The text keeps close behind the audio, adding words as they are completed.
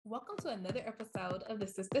Welcome to another episode of the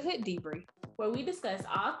Sisterhood Debrief, where we discuss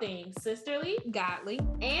all things sisterly, godly,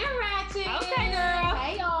 and ratchet. Okay, girl.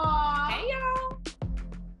 Hey, y'all. Hey, y'all.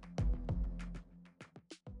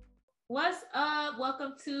 What's up?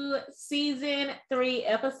 Welcome to season 3,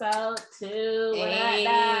 episode 2. Hey,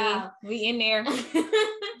 we in there.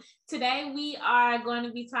 Today we are going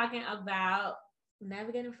to be talking about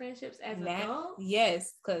navigating friendships as adults.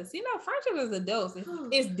 Yes, because friendship as adults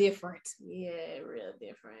is different. Yeah, real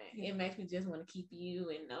different. It makes me just want to keep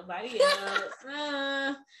you and nobody else.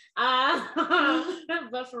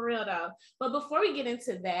 But for real though. But before we get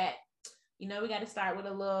into that, we got to start with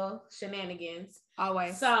a little shenanigans.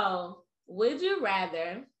 Always. So, would you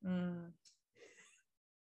rather? I'm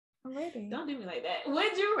ready. Don't do me like that.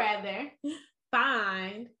 Would you rather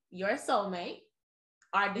find your soulmate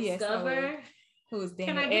or discover? Who's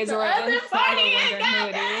Can Daniel I get Ezra? the other funny? Who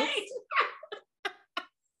it is.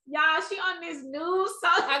 Y'all, she on this new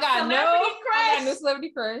I got new celebrity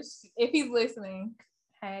crush. If he's listening,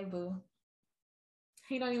 hey boo.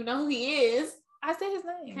 He don't even know who he is. I said his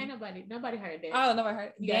name. Can't nobody heard that. Oh, nobody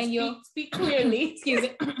heard. Daniel. Speak clearly. Excuse me.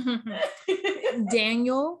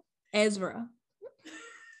 Daniel Ezra.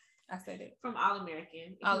 I said it. From All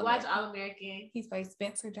American. If you watch All American, he's by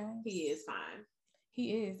Spencer Jones. He is fine.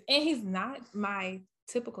 He is. And he's not my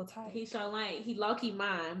typical type. He so like he low-key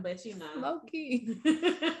mine, but low-key.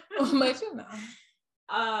 But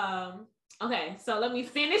okay, so let me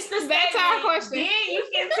finish this. That's our question. Then you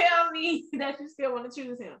can tell me that you still want to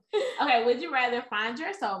choose him. Okay, would you rather find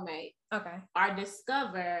your soulmate? Okay. Or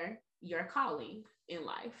discover your calling in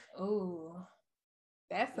life? Ooh.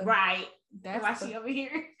 That's right. That's why she over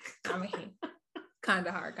here. I mean, kind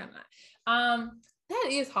of hard, kind of not. That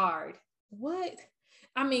is hard. What?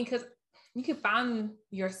 I mean, because you can find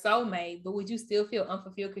your soulmate, but would you still feel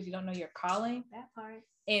unfulfilled because you don't know your calling? That part.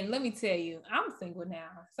 And let me tell you, I'm single now.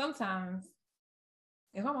 Sometimes,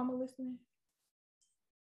 is my mama listening?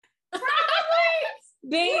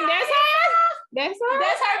 Dang, that's her. That's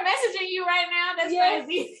her messaging you right now. That's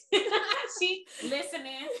crazy. She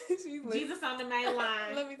listening. Jesus on the main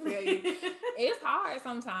line. Let me tell you, it's hard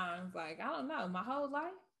sometimes. Like, I don't know, my whole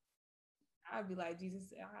life, I'd be like,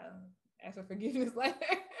 Jesus, I ask for forgiveness later.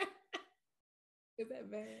 Is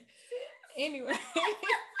that bad? Anyway,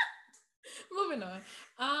 moving on.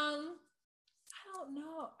 I don't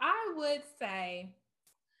know. I would say,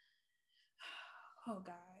 oh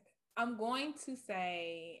God, I'm going to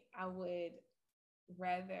say I would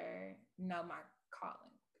rather know my calling.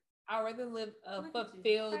 I'd rather live a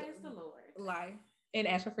fulfilled life and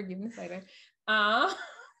ask for forgiveness later. Y'all,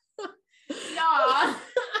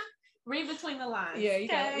 read between the lines. Yeah, you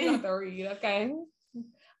have to read. Okay.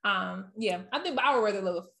 Yeah, I think I would rather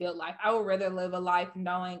live a fulfilled life. I would rather live a life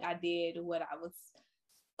knowing I did what I was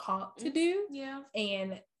called to do. Yeah.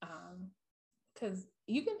 And because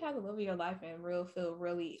you can have the love of your life and feel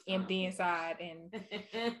really empty inside, and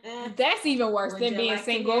that's even worse than being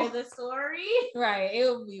single. The story, right? It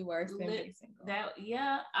would be worse than being single.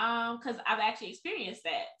 Because I've actually experienced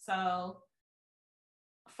that. So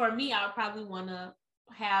for me, I would probably want to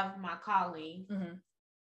have my calling. Mm-hmm.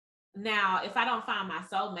 Now, if I don't find my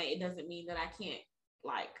soulmate, it doesn't mean that I can't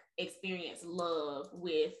experience love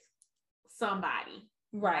with somebody,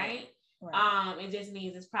 right? It just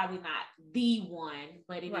means it's probably not the one,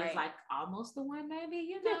 but it is almost the one,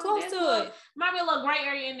 maybe. Close to it. Might be a little gray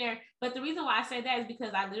area in there. But the reason why I say that is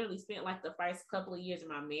because I literally spent the first couple of years of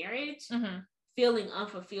my marriage feeling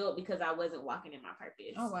unfulfilled because I wasn't walking in my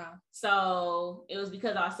purpose. Oh wow! So it was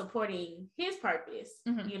because I was supporting his purpose.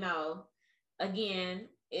 Again,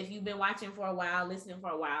 if you've been watching for a while, listening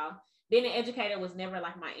for a while, being an educator was never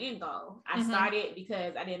my end goal. I started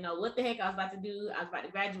because I didn't know what the heck I was about to do. I was about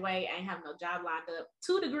to graduate. I ain't have no job lined up.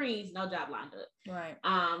 2 degrees, no job lined up. Right.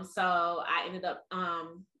 So I ended up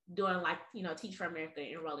doing Teach for America,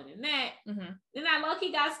 enrolling in that. Then I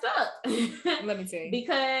low-key got stuck. Let me tell you.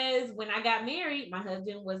 Because when I got married, my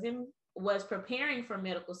husband was preparing for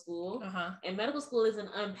medical school, and medical school is an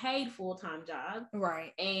unpaid full-time job,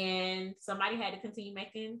 right? And somebody had to continue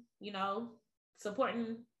making,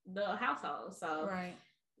 supporting the household. So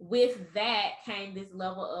with that came this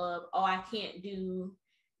level of, I can't do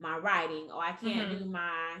my writing, or I can't do my,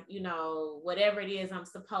 whatever it is I'm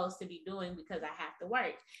supposed to be doing because I have to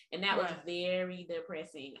work. And that was very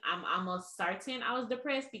depressing. I'm almost certain I was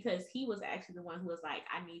depressed because he was actually the one who was like,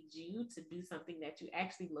 I need you to do something that you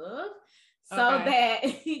actually love so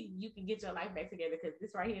that you can get your life back together, because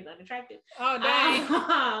this right here is unattractive. Oh,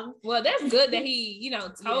 dang. Well, that's good that he,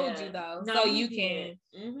 told you though, so you can,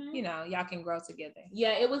 y'all can grow together.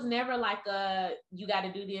 Yeah, it was never like you got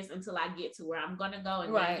to do this until I get to where I'm gonna go,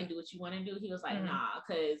 and then you can do what you want to do. He was like, nah,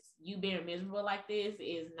 because you being miserable like this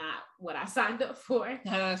is not what I signed up for.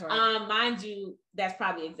 No, that's right. Mind you, that's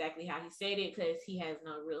probably exactly how he said it, because he has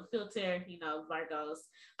no real filter, Virgos.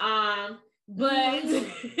 But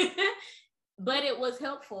but it was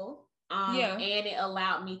helpful. And it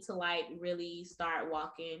allowed me to like really start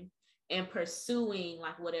walking and pursuing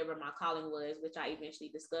like whatever my calling was, which I eventually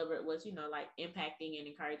discovered was, like impacting and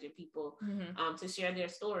encouraging people to share their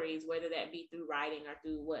stories, whether that be through writing or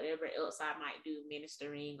through whatever else I might do,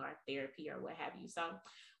 ministering or therapy or what have you. So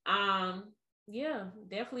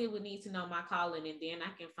definitely would need to know my calling, and then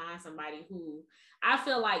I can find somebody who I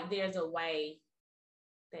feel like there's a way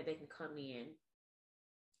that they can come in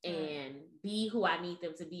and be who I need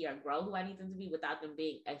them to be or grow who I need them to be without them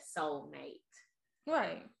being a soulmate.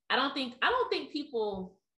 Right. I don't think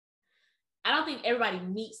everybody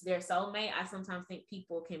meets their soulmate. I sometimes think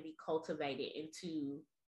people can be cultivated into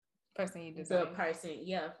person you desire. The person.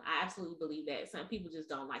 Yeah, I absolutely believe that. Some people just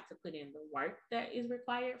don't like to put in the work that is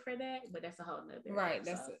required for that, but that's a whole nother. Right.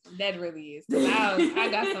 That really is. I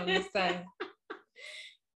got something to say.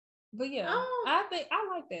 But I think I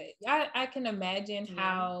like that. I can imagine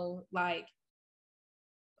how like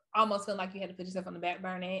almost feel like you had to put yourself on the back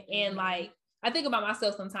burner, and like I think about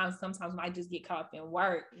myself sometimes when I just get caught up in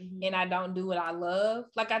work and I don't do what I love.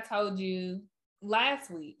 Like I told you last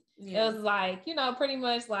week, it was like, pretty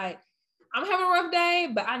much like I'm having a rough day,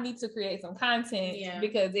 but I need to create some content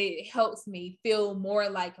because it helps me feel more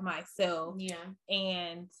like myself. Yeah.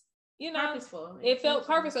 And, purposeful. It felt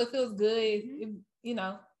purposeful. It feels good.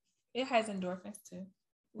 It has endorphins too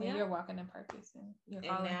when you're walking in purpose. And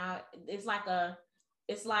now it's like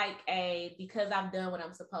because I've done what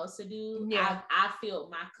I'm supposed to do. I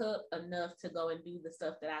filled my cup enough to go and do the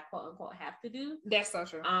stuff that I quote unquote have to do. That's so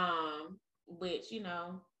true. Which,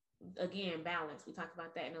 again, balance. We talked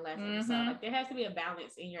about that in the last episode. Like there has to be a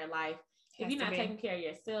balance in your life. If you're not taking care of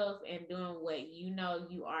yourself and doing what you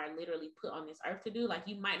are literally put on this earth to do, like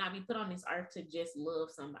you might not be put on this earth to just love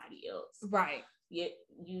somebody else. Right. Yet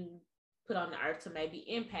you put on the earth to maybe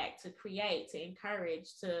impact, to create, to encourage,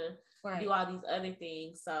 to do all these other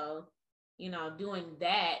things. So, doing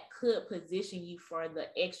that could position you for the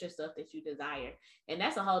extra stuff that you desire. And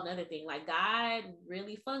that's a whole nother thing. Like God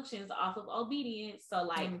really functions off of obedience. So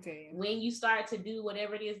like when you start to do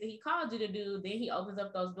whatever it is that he called you to do, then he opens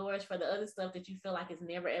up those doors for the other stuff that you feel like is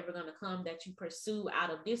never ever going to come, that you pursue out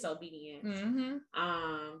of disobedience.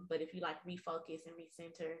 But if you like refocus and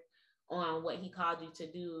recenter on what he called you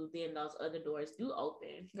to do, then those other doors do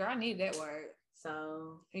open. Girl, I need that word.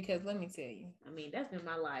 So, because let me tell you, I mean, that's been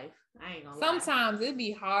my life. I ain't gonna sometimes it'd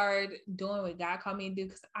be hard doing what God called me to do,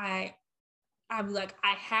 because I'm like,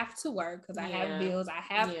 I have to work because I have bills, I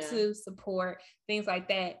have to support things like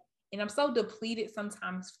that, and I'm so depleted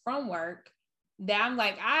sometimes from work that I'm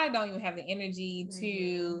like, I don't even have the energy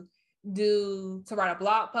to write a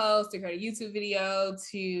blog post, to create a YouTube video,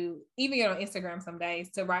 to even get on Instagram some days,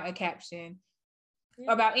 to write a caption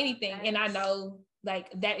about anything. And I know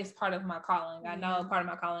like that is part of my calling. I know part of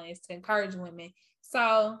my calling is to encourage women.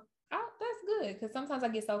 So that's good, because sometimes I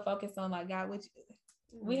get so focused on like, God,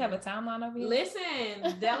 we have a timeline over here.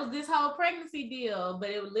 Listen, that was this whole pregnancy deal,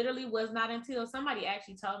 but it literally was not until somebody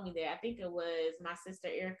actually told me that. I think it was my sister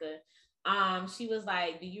Erica. She was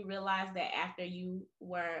like, do you realize that after you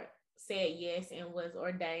were said yes and was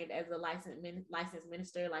ordained as a licensed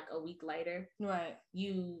minister, like a week later, right,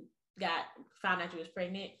 you found out you was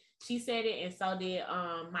pregnant? She said it, and so did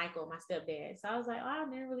Michael, my stepdad. So I was like, oh, I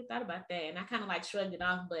never really thought about that, and I kind of like shrugged it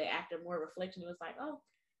off. But after more reflection, it was like, oh,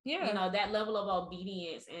 that level of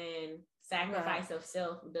obedience and sacrifice of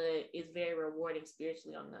self is very rewarding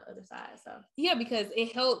spiritually on the other side. So because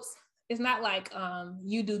it helps. It's not like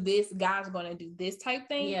you do this, God's going to do this type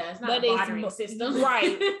thing. Yeah, it's not a bartering system.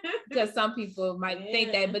 Right. Because some people might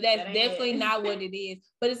think that, but that's definitely not what it is.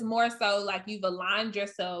 But it's more so like you've aligned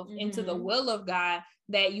yourself into the will of God,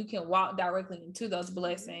 that you can walk directly into those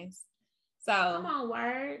blessings. So come on,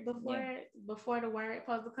 word before the word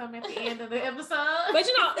supposed to come at the end of the episode. But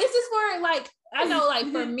it's just for like, I know,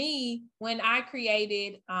 like for me, when I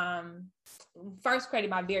created created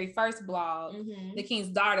my very first blog, The King's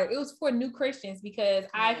Daughter, it was for new Christians, because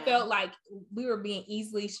I felt like we were being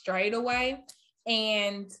easily strayed away.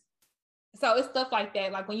 And so it's stuff like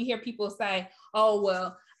that. Like when you hear people say, oh,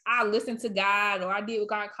 well, I listened to God, or I did what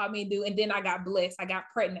God called me to do, and then I got blessed. I got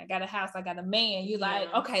pregnant. I got a house. I got a man. You're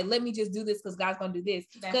like, okay, let me just do this because God's gonna do this.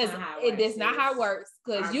 Because that's not how it works.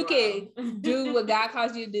 Because you can do what God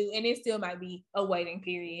calls you to do, and it still might be a waiting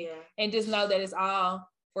period. Yeah. And just know that it's all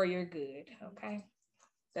for your good. Okay,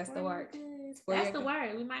 that's the word. That's the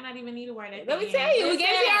word. We might not even need a word. Let me tell you, we gave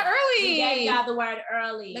y'all early. We gave y'all the word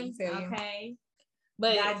early. Let me tell you. Okay,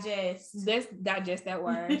 but digest that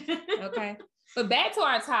word. Okay. But back to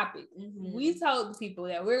our topic, we told the people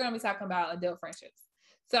that we're going to be talking about adult friendships.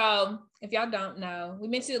 So if y'all don't know, we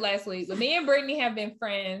mentioned it last week, but me and Brittany have been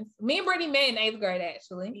friends. Me and Brittany met in 8th grade,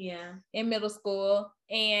 actually. Yeah. In middle school.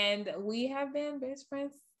 And we have been best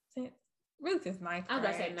friends since 9th grade. I was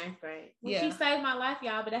going to say 9th grade. Well, she saved my life,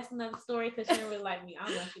 y'all, but that's another story because she didn't really like me. I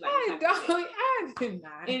don't know if she liked me. I did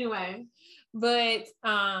not. Anyway. But,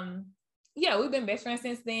 yeah, we've been best friends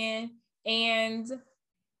since then. And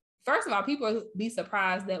first of all, people be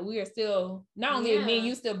surprised that we are still, not only me and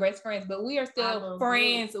you still best friends, but we are still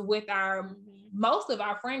friends with our, most of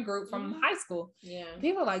our friend group from high school. Yeah.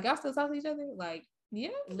 People are like, y'all still talk to each other? Like, yeah.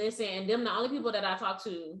 Listen, and them the only people that I talk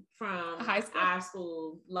to from high school, our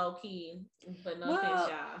school, low key, but no offense,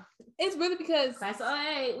 y'all. It's really because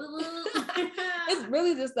it's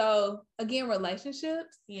really just though, again,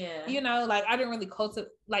 relationships. Yeah. You know, like I didn't really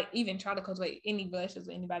even try to cultivate any relationships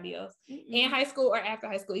with anybody else in high school or after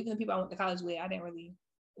high school. Even the people I went to college with, I didn't really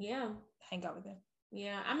hang out with them.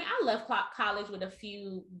 Yeah, I mean, I left college with a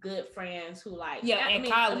fewe good friends who like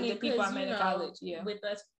college, the people I met in college, with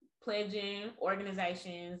us pledging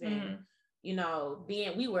organizations and you know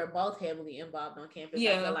we were both heavily involved on campus.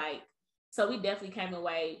 I feel like so we definitely came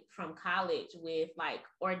away from college with like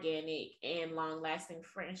organic and long-lasting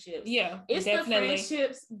friendships. Yeah, it's definitely the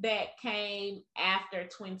friendships that came after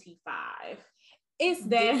 25. It's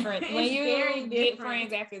different when you get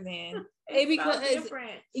friends after then. Because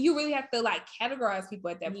you really have to like categorize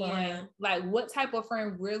people at that point. Like, what type of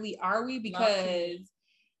friend really are we? Because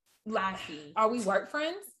are we work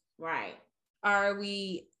friends? Right. Are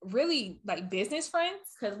we really like business friends?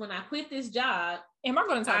 Because when I quit this job, am I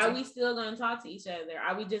going to talk? Are we still going to talk to each other?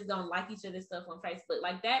 Are we just going to like each other's stuff on Facebook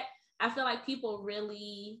like that? I feel like people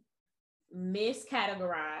really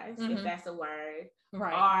miscategorize, if that's a word,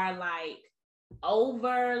 right? Are like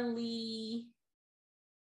overly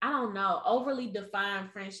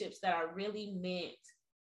defined friendships that are really meant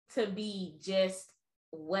to be just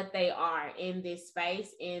what they are in this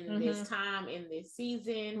space, in this time, in this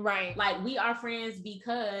season. Right. Like we are friends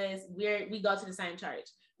because we go to the same church.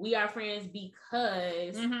 We are friends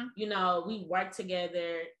because, you know, we work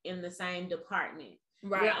together in the same department.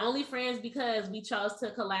 Right. We're only friends because we chose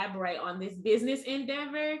to collaborate on this business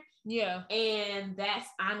endeavor. Yeah. And that's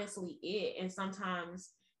honestly it. And sometimes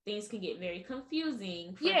things can get very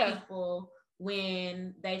confusing for people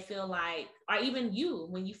when they feel like, or even you,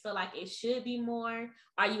 when you feel like it should be more,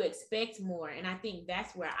 or you expect more. And I think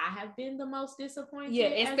that's where I have been the most disappointed. Yeah,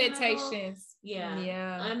 expectations.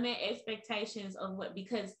 Yeah. Unmet expectations of what,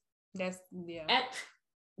 because that's, at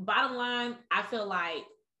bottom line, I feel like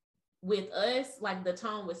with us, like the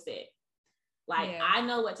tone was set. Like, I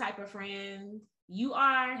know what type of friend you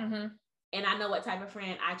are. And I know what type of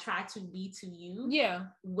friend I try to be to you. Yeah.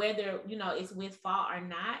 Whether, you know, it's with fault or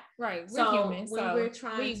not. Right. We're human. When we're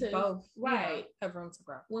trying to both have room to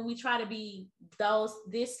grow. When we try to be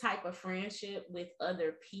this type of friendship with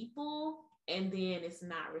other people and then it's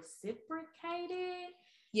not reciprocated.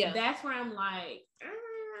 Yeah. That's where I'm like,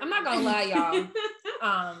 I'm not gonna lie,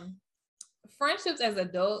 y'all. Friendships as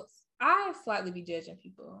adults, I slightly be judging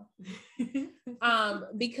people.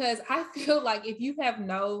 Because I feel like if you have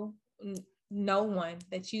no one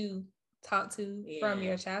that you talk to from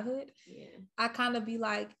your childhood, I kind of be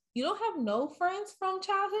like, you don't have no friends from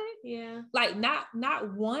childhood. Like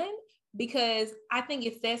not one, because I think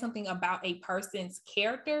it says something about a person's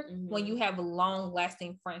character when you have long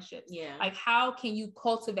lasting friendships. Like, how can you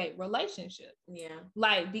cultivate relationships?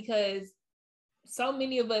 Like, because so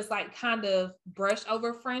many of us like kind of brush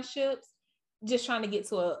over friendships just trying to get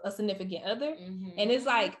to a significant other. And it's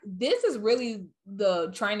like, this is really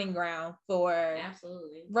the training ground for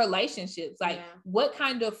relationships. Like, what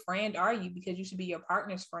kind of friend are you? Because you should be your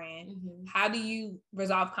partner's friend. How do you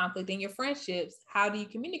resolve conflict in your friendships? How do you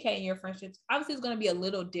communicate in your friendships? Obviously, it's going to be a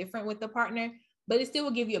little different with the partner, but it still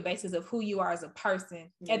will give you a basis of who you are as a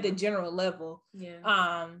person at the general level.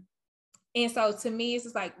 And so to me, it's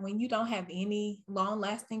just like, when you don't have any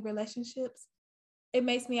long-lasting relationships, it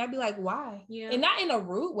makes me, I'd be like, why? And not in a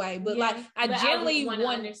rude way, but like, I generally want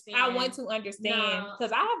to understand,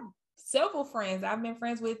 because I have several friends I've been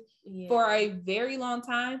friends with for a very long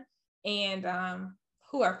time, and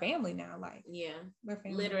who are family now. Like, yeah, we're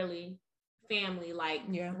family. Literally family. Like,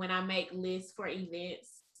 when I make lists for events,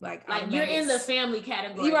 like you're in the family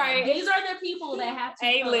category. Right. Like, these are the people that have to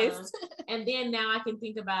A-list. And then now I can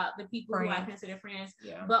think about the people who I consider friends.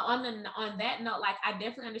 Yeah. But on that note, like, I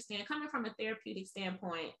definitely understand, coming from a therapeutic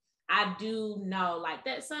standpoint, I do know like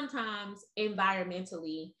that sometimes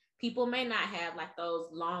environmentally people may not have like those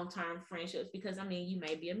long-term friendships, because I mean, you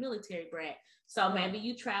may be a military brat, so maybe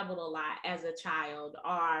you traveled a lot as a child,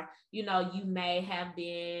 or you may have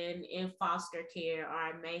been in foster care,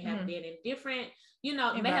 or may have been in different,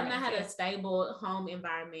 may have not had a stable home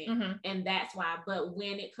environment, and that's why. But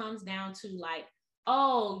when it comes down to like,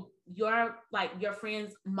 oh, your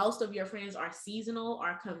friends, most of your friends are seasonal,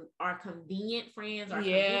 are convenient friends, or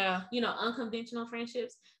unconventional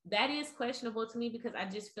friendships, that is questionable to me, because I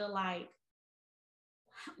just feel like,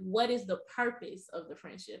 what is the purpose of the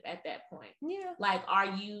friendship at that point? Yeah. Like, are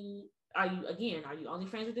you only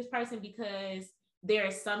friends with this person because there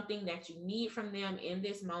is something that you need from them in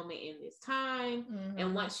this moment, in this time,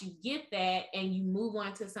 and once you get that and you move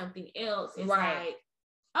on to something else, it's like,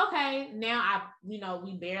 okay, now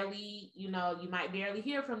we barely, you might barely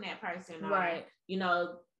hear from that person, or,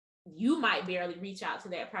 you might barely reach out to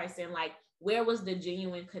that person. Like, where was the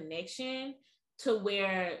genuine connection to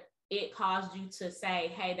where it caused you to say,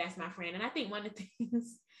 hey, that's my friend? And I think one of the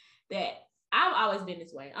things that I've always been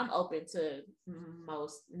this way, I'm open to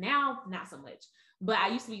most, now not so much, but I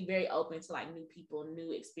used to be very open to like new people,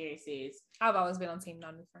 new experiences. I've always been on team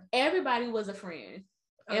not new friend. Everybody was a friend.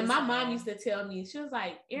 And my mom used to tell me, she was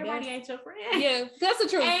like, everybody ain't your friend. Yeah, that's the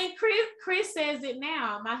truth. And Chris says it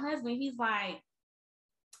now. My husband, he's like,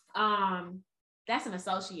 that's an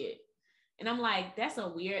associate. And I'm like, that's a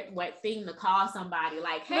weird thing to call somebody.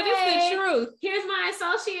 Like, hey, but it's the truth. Here's my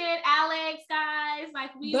associate, Alex, guys.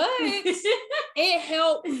 Like, it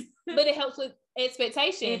helps. But it helps with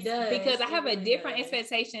expectations. It does. Because I have a different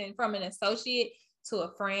expectation from an associate to a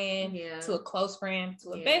friend, to a close friend,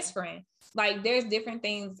 to a best friend. Like, there's different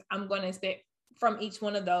things I'm going to expect from each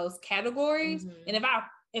one of those categories. And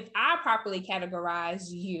if I properly categorize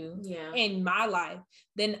you in my life,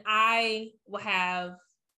 then I will have,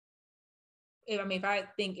 if I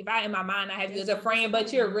in my mind I have you as a friend,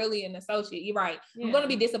 but you're really an associate, you're right. Yeah. I'm going to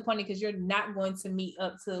be disappointed because you're not going to meet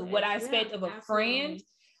up to what I expect of a friend.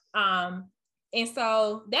 And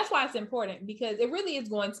so that's why it's important, because it really is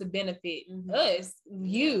going to benefit us,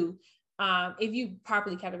 you, if you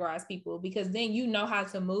properly categorize people, because then you know how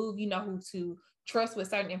to move, you know who to trust with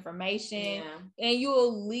certain information, and you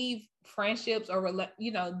will leave friendships or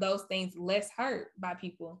those things less hurt by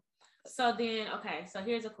people. So then, okay, so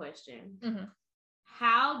here's a question.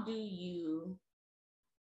 How do you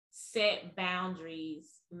set boundaries,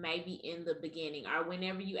 maybe in the beginning, or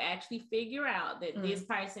whenever you actually figure out that this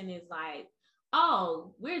person is like,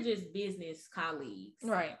 oh, we're just business colleagues.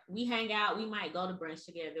 Right. We hang out, we might go to brunch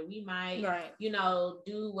together, we might,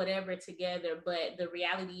 do whatever together, but the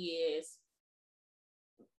reality is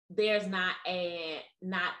there's not a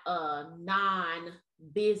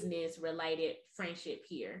non-business related friendship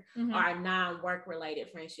here, or a non-work related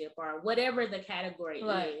friendship, or whatever the category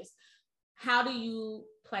is. How do you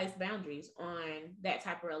place boundaries on that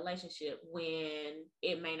type of relationship when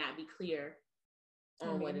it may not be clear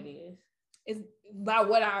on what it is? It's about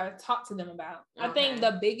what I talk to them about. Okay. I think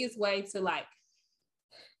the biggest way to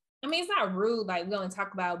it's not rude, like we only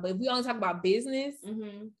talk about, but if we only talk about business,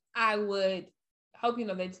 I would hope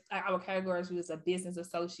that I would categorize you as a business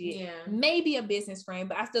associate, maybe a business friend,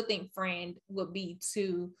 but I still think friend would be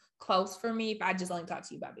too close for me if I just only talk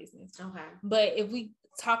to you about business. Okay. But if we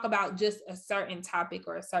talk about just a certain topic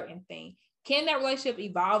or a certain thing, can that relationship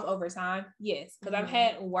evolve over time? Yes, because I've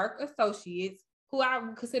had work associates who I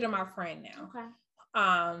consider my friend now. Okay.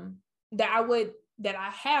 That I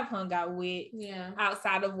have hung out with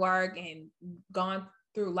outside of work and gone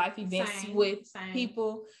through life events with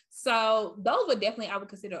people. So those would definitely, I would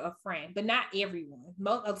consider a friend, but not everyone.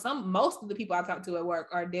 Most of the people I talk to at work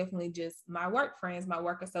are definitely just my work friends, my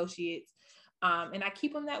work associates. And I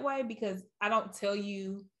keep them that way because I don't tell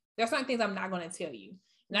you, there's certain things I'm not going to tell you.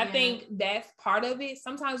 And I think that's part of it.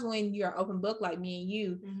 Sometimes when you're an open book like me and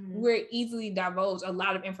you, we're easily divulge a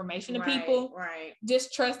lot of information to people. Right.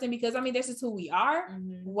 Just trusting, because this is who we are.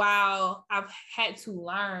 While I've had to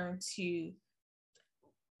learn to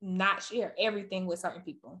not share everything with certain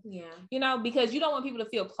people. Yeah. Because you don't want people to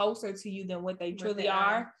feel closer to you than what they truly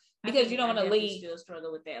are. Because you don't want to still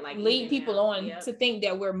struggle with that. Like lead people on to think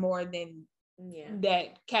that we're more than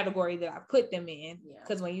that category that I put them in.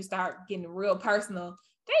 Because when you start getting real personal,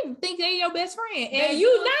 they think they're your best friend, and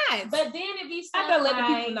you not. But then it be stuff like, let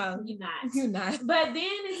the people know you're not. But then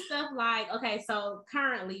it's stuff like, okay, so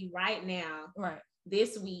currently, right now, right,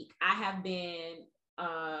 this week, I have been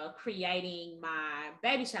creating my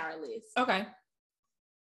baby shower list. Okay.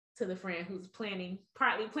 To the friend who's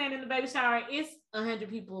partly planning the baby shower, it's 100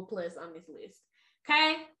 people plus on this list.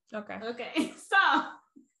 Okay. Okay. So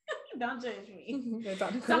don't judge me.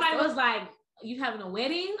 Somebody was like, you having a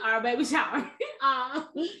wedding or a baby shower?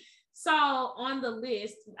 So on the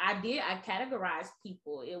list, I categorized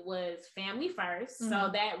people. It was family first. Mm-hmm.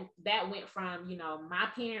 So that went from, my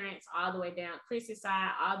parents all the way down Chris's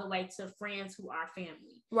side, all the way to friends who are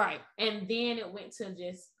family. Right. And then it went to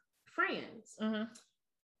just friends. Mm-hmm.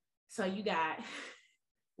 So you got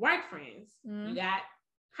work friends, mm-hmm. you got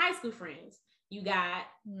high school friends, you got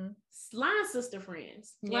line sister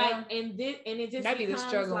friends. Yeah. Like, and it just that'd be the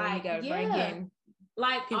struggle when you gotta bring in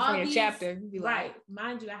like people all from your chapter. Right.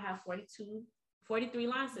 Mind you, I have 43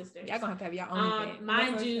 line sisters. Y'all gonna have your own event.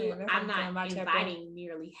 Mind you, I'm not inviting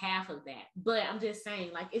nearly half of that. But I'm just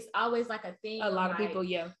saying, like, it's always like a thing. A lot of people,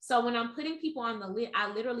 yeah. So when I'm putting people on the list,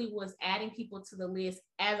 I literally was adding people to the list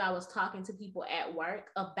as I was talking to people at work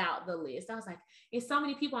about the list. I was like, it's so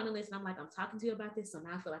many people on the list. And I'm like, I'm talking to you about this. So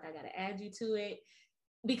now I feel like I gotta add you to it.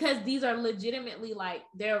 Because these are legitimately like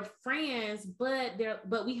they're friends, but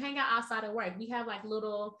we hang out outside of work. We have like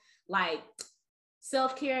little like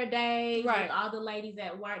self-care days with all the ladies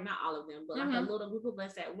at work, not all of them, but like a little group of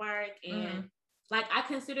us at work. And like I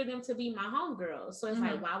consider them to be my homegirls. So it's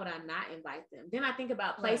like, why would I not invite them? Then I think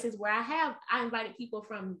about places where I invited people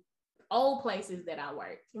from old places that I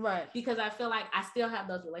worked. Right. Because I feel like I still have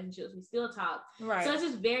those relationships. We still talk. Right. So it's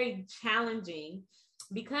just very challenging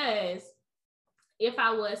because if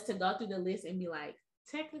I was to go through the list and be like,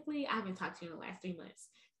 technically, I haven't talked to you in the last 3 months.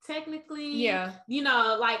 Technically,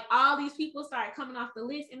 like all these people start coming off the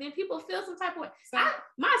list, and then people feel some type of way.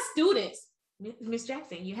 My students, Miss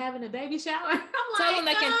Jackson, you having a baby shower? I'm tell them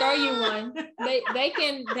they can throw you one.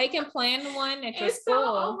 They can plan one at your school. It's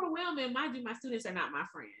so overwhelming. Mind you, my students are not my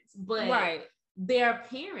friends, but their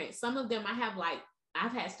parents. Some of them I have like.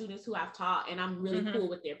 I've had students who I've taught, and I'm really cool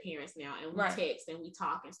with their parents now, and we text and we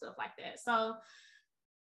talk and stuff like that. So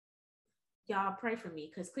y'all pray for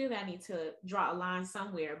me, because clearly I need to draw a line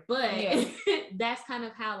somewhere. But that's kind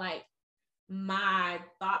of how like my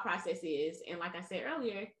thought process is. And like I said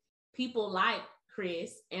earlier, people like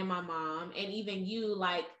Chris and my mom, and even you,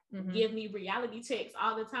 like give me reality checks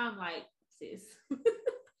all the time. Like, sis.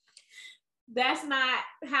 That's not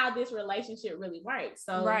how this relationship really works.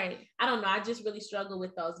 So I don't know. I just really struggle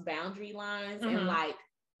with those boundary lines. And like,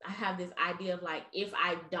 I have this idea of like, if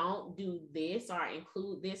I don't do this or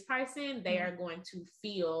include this person, they are going to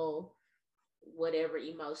feel whatever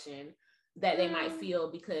emotion that they might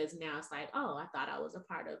feel, because now it's like, oh, I thought I was a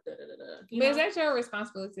part of But is that your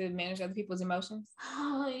responsibility to manage other people's emotions?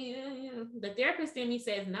 Oh yeah. The therapist in me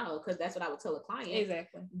says no, because that's what I would tell a client.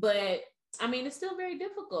 Exactly. But I mean, it's still very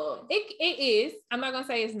difficult. It is. I'm not gonna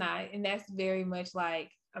say it's not, and that's very much like,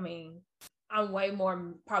 I mean, I'm way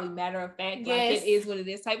more probably matter of fact, like it is what it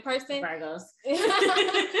is type person. Virgos.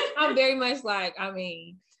 I'm very much like, I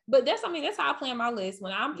mean, but that's how I plan my list.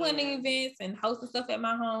 When I'm planning events and hosting stuff at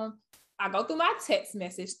my home, I go through my text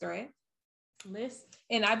message thread list,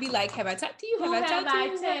 and I'd be like, have I talked to you? Have I talked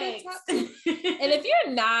to you? And if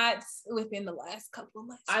you're not within the last couple of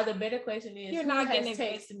months, the better question is, you're not getting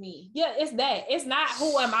text me. Yeah, it's that. It's not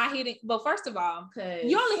who am I hitting. But first of all,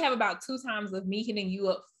 you only have about 2 times of me hitting you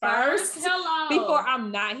up first. Hello. Before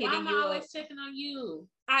I'm not hitting you up. I'm always checking on you.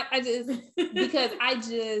 I just because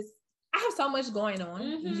I have so much going on.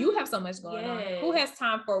 You have so much going on. Who has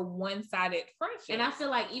time for one-sided friendship? And I feel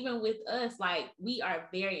like even with us, like we are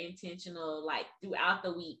very intentional, like throughout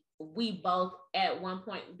the week. We both at one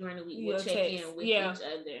point during the week will check in with each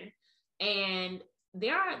other. And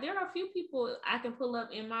there are a few people I can pull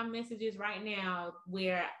up in my messages right now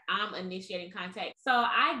where I'm initiating contact. So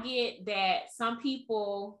I get that some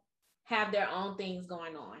people have their own things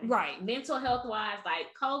going on. Right. Mental health wise, like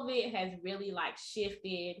COVID has really like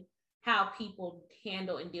shifted how people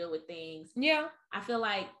handle and deal with things. Yeah. I feel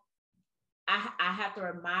like I have to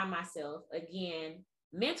remind myself again,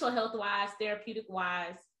 mental health wise, therapeutic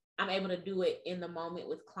wise, I'm able to do it in the moment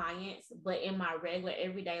with clients, but in my regular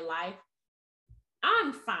everyday life,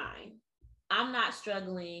 I'm fine. I'm not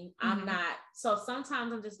struggling. I'm not. So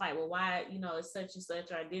sometimes I'm just like, well, why, it's such and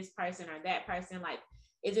such, or this person or that person, like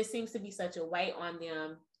it just seems to be such a weight on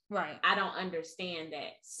them. Right. I don't understand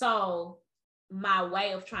that. So my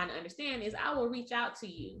way of trying to understand is I will reach out to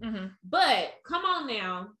you. But come on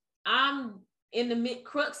now, I'm in the mid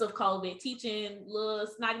crux of COVID, teaching little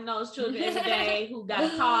snotty nosed children every day who got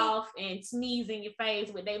a cough and sneeze in your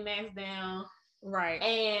face with their mask down. Right.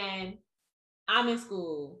 And I'm in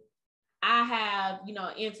school. I have,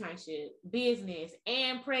 internship, business,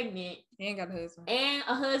 and pregnant. And got a husband. And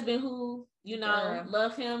a husband who,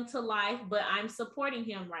 love him to life, but I'm supporting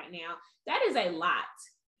him right now. That is a lot.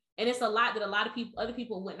 And it's a lot that a lot of other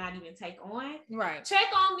people would not even take on. Right. Check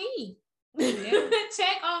on me. Yeah.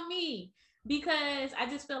 Check on me. Because I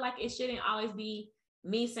just feel like it shouldn't always be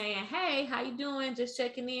me saying, hey, how you doing? Just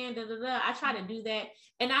checking in, da, da, da. I try to do that.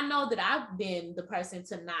 And I know that I've been the person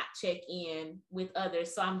to not check in with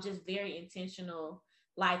others. So I'm just very intentional,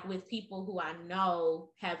 like with people who I know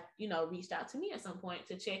have, reached out to me at some point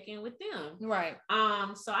to check in with them. Right.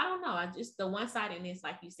 So I don't know. I just, the one-sidedness,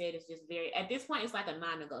 like you said, is just very, at this point, it's like a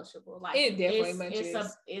non-negotiable. Like it definitely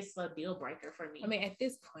is. It's a deal breaker for me. I mean, at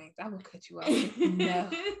this point, I will cut you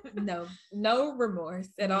off. No remorse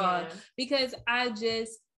at all. Because I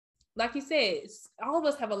just, like you said, all of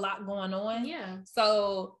us have a lot going on. Yeah.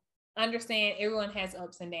 So understand everyone has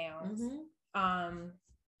ups and downs. Mm-hmm.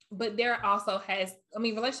 But there also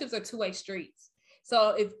relationships are two-way streets. So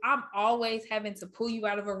if I'm always having to pull you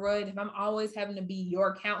out of a rut, if I'm always having to be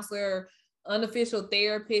your counselor, unofficial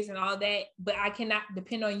therapist and all that, but I cannot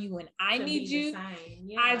depend on you when I need you,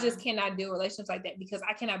 I just cannot deal with relationships like that because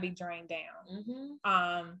I cannot be drained down.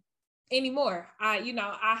 Mm-hmm. Anymore.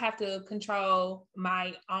 I have to control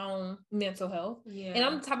my own mental health. Yeah. And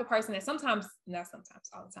I'm the type of person that all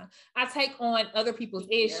the time, I take on other people's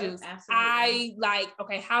issues. I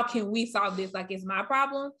okay, how can we solve this? Like it's my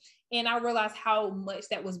problem. And I realized how much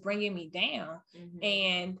that was bringing me down. Mm-hmm.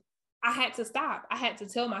 And I had to stop. I had to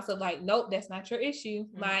tell myself like, nope, that's not your issue.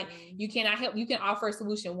 Mm-hmm. Like you cannot help. You can offer a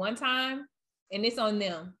solution one time and it's on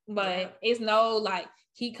them, but it's no like,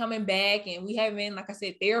 keep coming back and we having, like I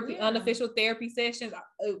said, therapy, unofficial therapy sessions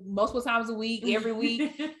multiple times a week, every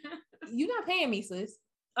week. You're not paying me, sis.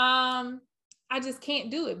 I just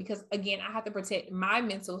can't do it because again, I have to protect my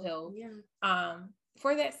mental health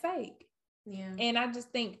for that sake. Yeah. And I just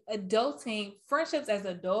think adulting, friendships as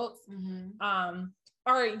adults,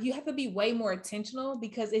 or you have to be way more intentional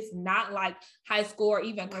because it's not like high school or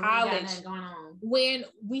even college when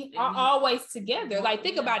we are always together. Like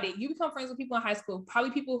think about it. You become friends with people in high school, probably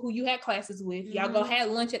people who you had classes with. Mm-hmm. Y'all go had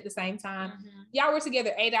lunch at the same time. Mm-hmm. Y'all were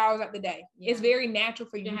together 8 hours out the day. Yeah. It's very natural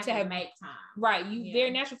for you to have make time. Right. Very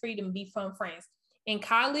natural for you to be fun friends. In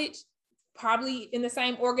college, probably in the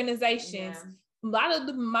same organizations. Yeah. A lot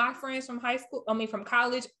of my friends from from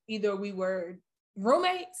college, either we were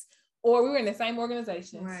roommates or we were in the same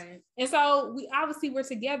organizations. Right. And so we obviously were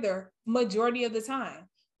together majority of the time.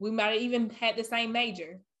 We might have even had the same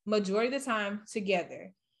major majority of the time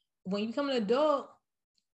together. When you become an adult,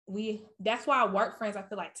 that's why work friends, I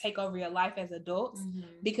feel like, take over your life as adults. Mm-hmm.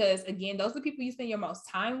 Because again, those are the people you spend your most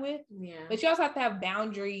time with. Yeah. But you also have to have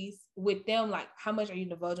boundaries with them, like how much are you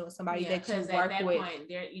divulging with somebody that you work with? Point,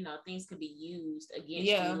 there, things could be used against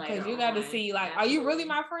you later. Yeah, because you got to see, like, absolutely. Are you really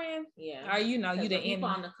my friend? Yeah. Are you the people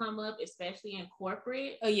on the come up, especially in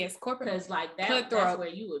corporate? Oh yes, corporate. Because like that's where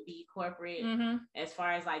you would be corporate. Mm-hmm. As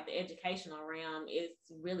far as like the educational realm,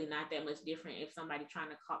 it's really not that much different if somebody trying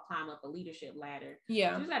to climb up a leadership ladder.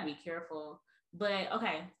 Yeah, you just gotta be careful. But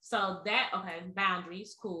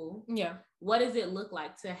boundaries, cool. Yeah. What does it look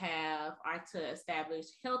like to have or to establish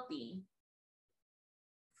healthy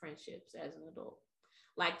friendships as an adult?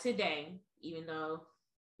 Like today, even though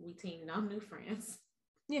we teamed on new friends.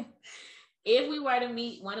 Yeah. If we were to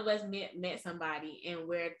meet, one of us met somebody and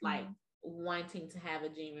we're like wanting to have a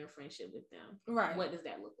genuine friendship with them. Right. What does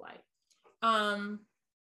that look like?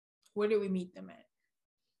 Where did we meet them at?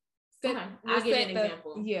 I'll give you an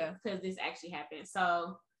example. Yeah. Because this actually happened.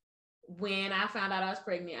 So when I found out I was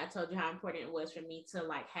pregnant, I told you how important it was for me to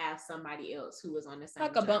like have somebody else who was on the same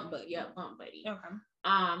like a bump buddy. Yeah, bump buddy. Okay.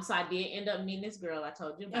 So I did end up meeting this girl I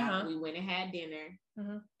told you about. We went and had dinner.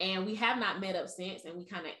 And we have not met up since, and we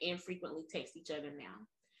kind of infrequently text each other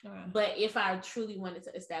now. But if I truly wanted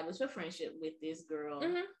to establish a friendship with this girl,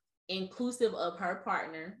 inclusive of her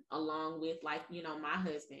partner, along with like, my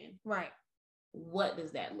husband. Right. What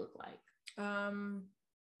does that look like?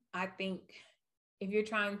 I think if you're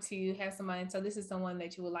trying to have somebody, so this is someone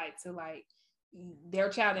that you would like to like their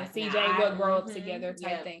child and like CJ will grow up together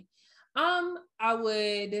type thing. I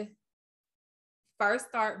would first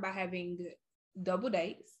start by having double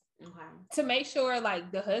dates to make sure like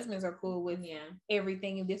the husbands are cool with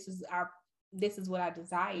everything. And this is what I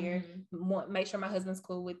desire. Make sure my husband's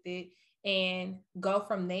cool with it and go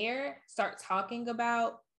from there. Start talking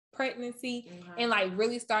about pregnancy and like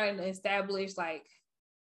really starting to establish like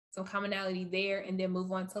some commonality there, and then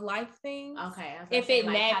move on to life things. Okay. If it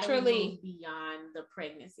like, naturally beyond the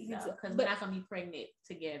pregnancy though, because we're not gonna be pregnant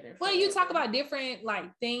together. Well, you talk about different like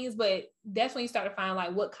things, but that's when you start to find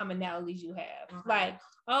like what commonalities you have. Okay. Like,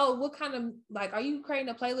 oh, what kind of like are you creating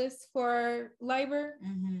a playlist for labor?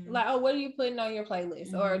 Mm-hmm. Like, oh, what are you putting on your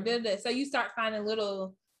playlist? Mm-hmm. Or so you start finding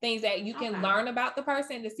little things that you can learn about the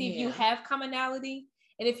person to see if you have commonality,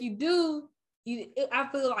 and if you do, I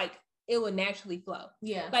feel like it would naturally flow.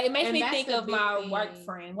 Yeah. Like it makes me think of my work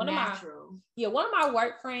friend. One of my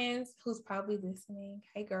work friends who's probably listening.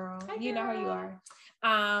 Hey girl. You know who you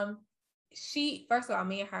are. She, first of all,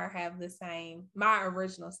 me and her have the same, my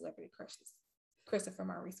original celebrity crushes, Christopher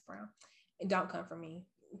Maurice Brown. And don't come for me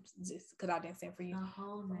just because I didn't sing for you. The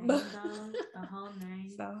whole name, though. The whole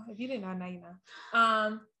name. So if you didn't know, now you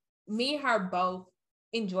know. Me and her both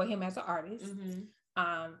enjoy him as an artist. Mm-hmm.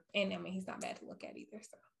 And I mean, he's not bad to look at either.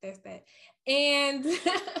 So there's that. And,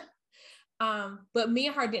 but me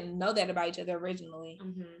and her didn't know that about each other originally.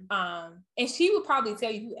 Mm-hmm. And she would probably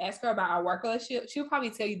tell you, if you ask her about our work relationship, she would probably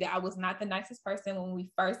tell you that I was not the nicest person when we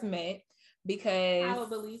first met, because I would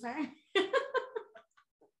believe her.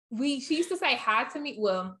 She used to say hi to me.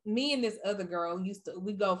 Well, me and this other girl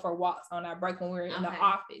we go for walks on our break when we were in the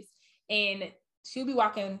office, and she'll be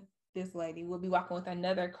walking. This lady will be walking with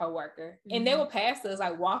another coworker, mm-hmm. and they will pass us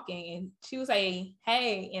like walking, and she would say,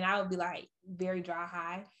 "Hey," and I would be like very dry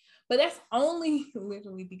hi, but that's only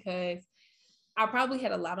literally because I probably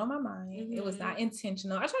had a lot on my mind. Mm-hmm. It was not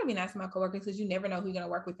intentional. I try to be nice to my coworkers because you never know who you're going to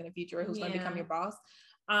work with in the future or who's going to become your boss.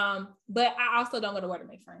 But I also don't go to work to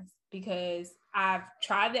make friends because I've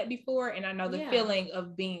tried that before, and I know the feeling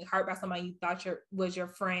of being hurt by somebody you thought was your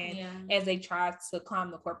friend as they tried to climb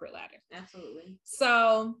the corporate ladder. Absolutely.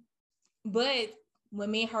 So, but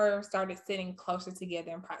when me and her started sitting closer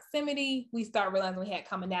together in proximity, we started realizing we had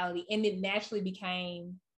commonality, and it naturally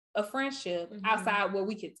became a friendship outside where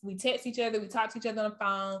we text each other, we talk to each other on the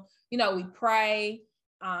phone, we pray.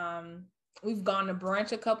 We've gone to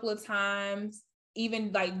brunch a couple of times,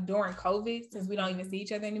 even like during COVID, since we don't even see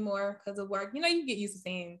each other anymore because of work. You get used to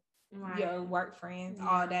seeing your work friends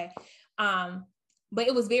all day. But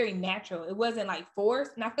it was very natural. It wasn't like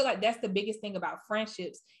forced. And I feel like that's the biggest thing about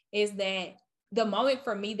friendships is that the moment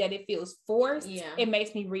for me that it feels forced, it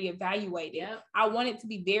makes me reevaluate it. Yep. I want it to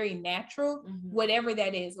be very natural, whatever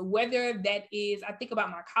that is. Whether that is, I think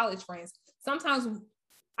about my college friends. Sometimes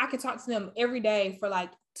I could talk to them every day for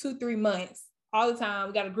like 2-3 months, all the time.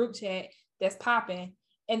 We got a group chat that's popping,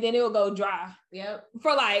 and then it will go dry. Yep.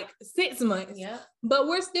 For like 6 months. Yep. But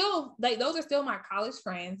we're still like, those are still my college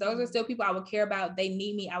friends. Those are still people I would care about. They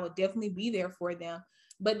need me. I would definitely be there for them.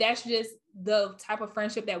 But that's just the type of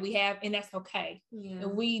friendship that we have, and that's okay. Yeah.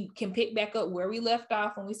 And we can pick back up where we left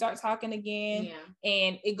off when we start talking again,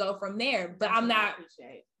 and it go from there. But I'm not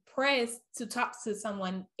pressed to talk to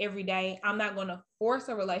someone every day. I'm not going to force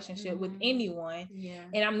a relationship with anyone,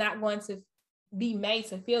 and I'm not going to be made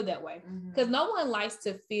to feel that way, because no one likes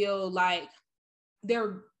to feel like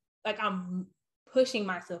they're like I'm pushing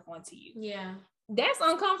myself onto you. Yeah. That's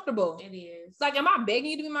uncomfortable. It is. Like, am I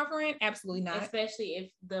begging you to be my friend? Absolutely not. Especially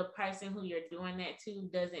if the person who you're doing that to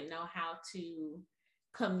doesn't know how to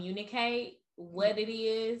communicate what it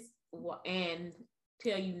is and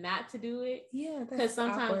tell you not to do it. Yeah. Because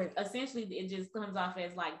sometimes essentially it just comes off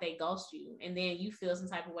as like they ghost you, and then you feel some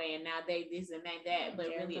type of way, and now they this and that. But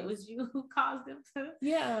really it was you who caused them to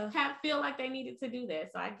feel like they needed to do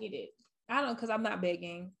that. So I get it. I don't, because I'm not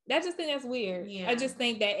begging. I just think that's weird. Yeah. I just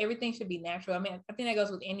think that everything should be natural. I mean, I think that goes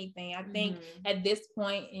with anything. I think at this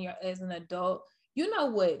point as an adult,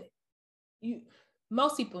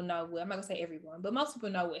 most people know what, I'm not gonna say everyone, but most people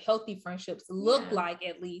know what healthy friendships look like,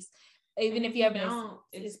 at least. Even if you haven't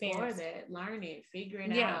experienced that, learn it, figure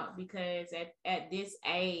it out, because at this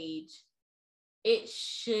age, it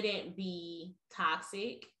shouldn't be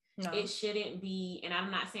toxic. No. It shouldn't be, and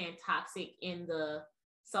I'm not saying toxic in the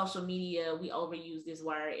social media, we overuse this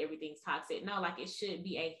word, everything's toxic. No, like it should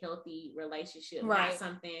be a healthy relationship, not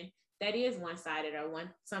something that is one-sided or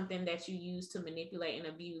something that you use to manipulate and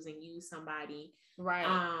abuse and use somebody. Right.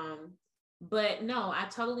 But no, I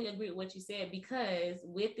totally agree with what you said, because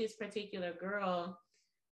with this particular girl,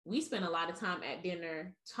 we spent a lot of time at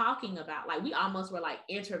dinner talking about, like, we almost were like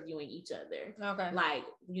interviewing each other. Okay. Like,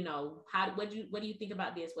 what do you think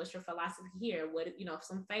about this? What's your philosophy here? What,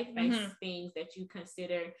 some faith-based things that you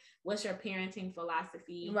consider. What's your parenting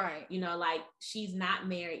philosophy? Right. Like, she's not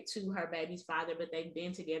married to her baby's father, but they've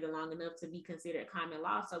been together long enough to be considered common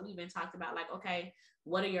law. So we even talked about, like, okay,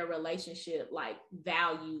 what are your relationship, like,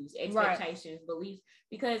 values, expectations, beliefs?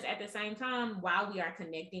 Because at the same time, while we are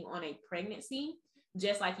connecting on a pregnancy,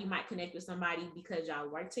 just like you might connect with somebody because y'all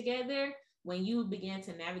work together. When you begin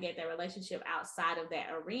to navigate that relationship outside of that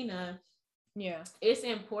arena, it's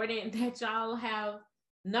important that y'all have,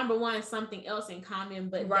 number one, something else in common,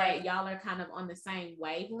 but that y'all are kind of on the same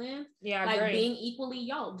wavelength. Like being equally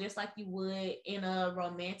yoked, just like you would in a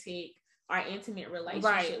romantic or intimate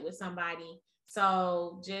relationship with somebody.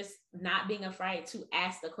 So just not being afraid to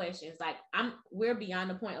ask the questions. Like we're beyond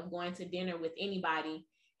the point of going to dinner with anybody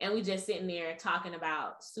and we just sitting there talking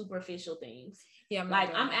about superficial things. Yeah,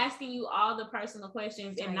 I'm asking you all the personal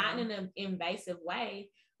questions and not in an invasive way,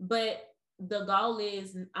 but the goal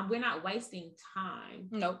is we're not wasting time.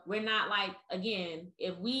 Nope. We're not like, again,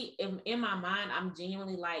 if in my mind, I'm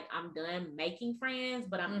genuinely like, I'm done making friends,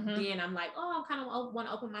 but I'm like, oh, I kind of want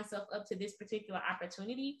to open myself up to this particular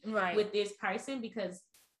opportunity with this person because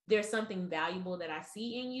there's something valuable that I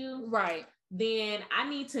see in you. Right. Then I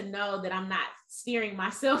need to know that I'm not steering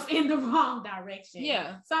myself in the wrong direction.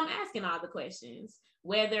 Yeah. So I'm asking all the questions,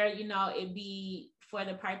 whether, it be for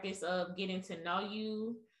the purpose of getting to know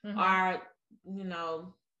you, or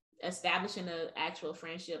establishing an actual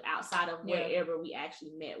friendship outside of wherever we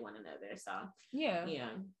actually met one another. So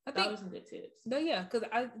I think those are some good tips. But because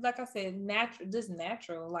like I said,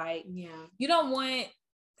 natural. Like you don't want,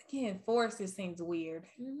 again, forced, it seems weird.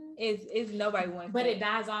 It's nobody wants, but it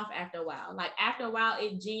dies off after a while. Like after a while,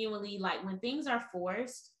 it genuinely, like when things are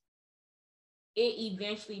forced, it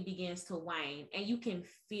eventually begins to wane and you can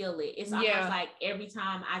feel it. It's almost like every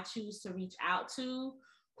time I choose to reach out to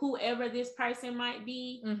whoever this person might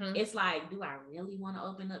be, it's like, do I really want to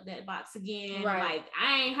open up that box again? Like,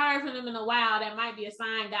 I ain't heard from them in a while. That might be a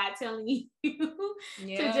sign God telling you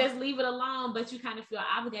to just leave it alone, but you kind of feel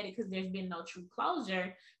obligated because there's been no true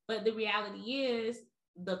closure. But the reality is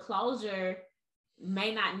the closure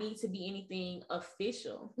may not need to be anything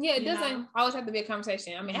official. Yeah, it doesn't always have to be a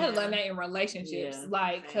conversation. I mean, I had to learn that in relationships,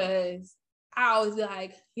 because I always be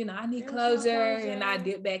like, I need closure, and I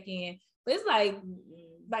dip back in. But it's like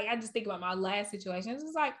I just think about my last situation.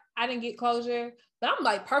 It's like I didn't get closure, but I'm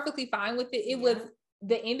like perfectly fine with it. It was,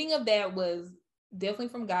 the ending of that was definitely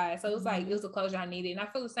from God. So it was like, it was the closure I needed. And I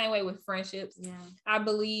feel the same way with friendships. Yeah. I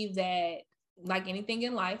believe that, like anything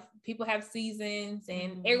in life, people have seasons,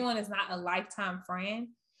 and everyone is not a lifetime friend.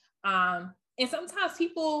 And sometimes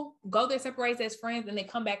people go their separate ways as friends and they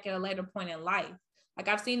come back at a later point in life. Like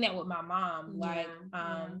I've seen that with my mom.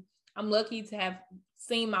 I'm lucky to have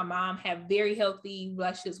seen my mom have very healthy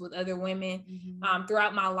relationships with other women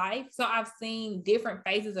throughout my life. So I've seen different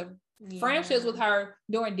phases of friendships with her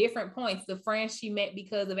during different points. The friends she met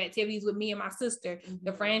because of activities with me and my sister,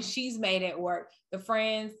 the friends she's made at work, the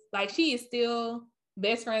friends, like she is still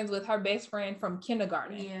best friends with her best friend from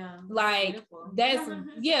kindergarten. Yeah. Like that's,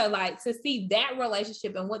 like to see that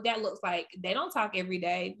relationship and what that looks like. They don't talk every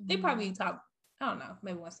day. They probably talk, I don't know,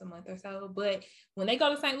 maybe once a month or so. But when they go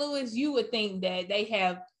to St. Louis, you would think that they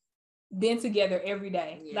have been together every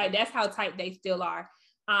day. Yeah. Like that's how tight they still are.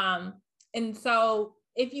 And so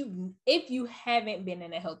if you haven't been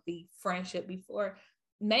in a healthy friendship before,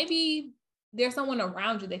 maybe there's someone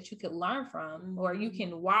around you that you could learn from, or you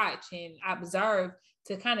can watch and observe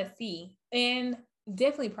to kind of see, and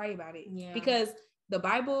definitely pray about it. Yeah. Because the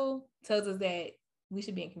Bible tells us that we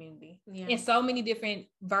should be in community in so many different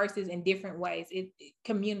verses in different ways.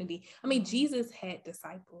 Community. I mean, Jesus had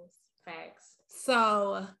disciples. Facts.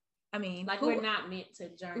 So, I mean, like we're not meant to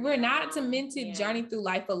journey. We're not meant to journey through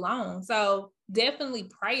life alone. So definitely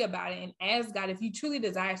pray about it and ask God if you truly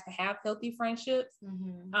desire to have healthy friendships.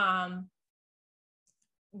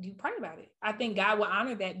 You pray about it. I think God will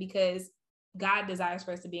honor that because God desires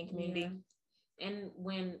for us to be in community. Yeah. And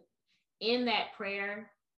when in that prayer,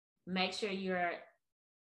 make sure you're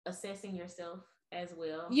assessing yourself as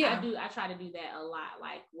well. Yeah. I try to do that a lot.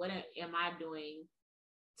 Like, what am I doing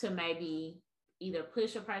to maybe either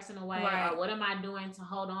push a person away, or what am I doing to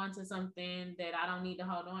hold on to something that I don't need to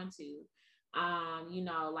hold on to?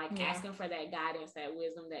 Asking for that guidance, that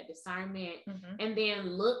wisdom, that discernment, and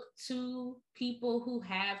then look to people who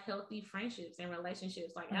have healthy friendships and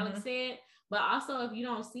relationships, like Alex said. But also, if you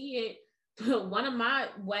don't see it, one of my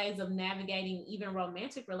ways of navigating even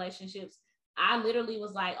romantic relationships, I literally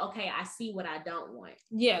was like, okay, I see what I don't want.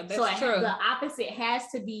 Yeah, that's true. The opposite has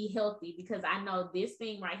to be healthy, because I know this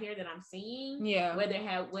thing right here that I'm seeing, whether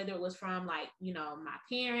it was from my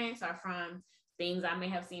parents or from things I may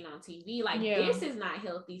have seen on TV, this is not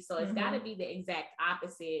healthy. So it's got to be the exact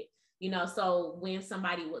opposite, so when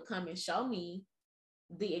somebody would come and show me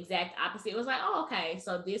the exact opposite, it was like, oh, okay,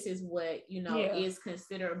 so this is what, is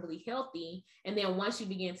considerably healthy. And then once you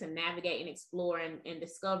begin to navigate and explore and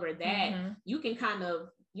discover that, you can kind of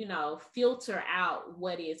you know, filter out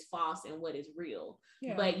what is false and what is real.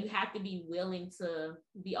 Yeah. But you have to be willing to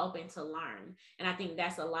be open to learn. And I think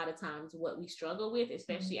that's a lot of times what we struggle with,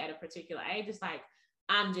 especially at a particular age. It's like,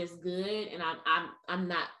 I'm just good, and I'm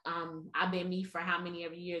not, I've been me for how many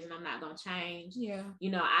every years, and I'm not gonna change. Yeah.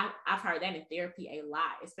 You know, I've heard that in therapy a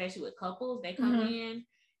lot, especially with couples. They come in,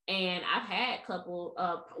 and I've had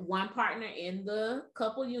one partner in the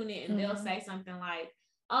couple unit, and they'll say something like,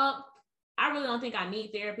 I really don't think I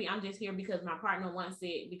need therapy. I'm just here because my partner wants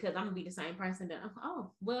it, because I'm gonna be the same person that,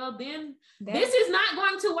 oh, well, then this is not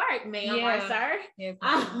going to work, ma'am or sir. Yeah.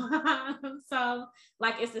 So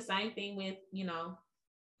like, it's the same thing with, you know,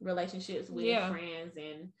 relationships with friends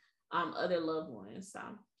and other loved ones. So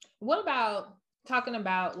what about talking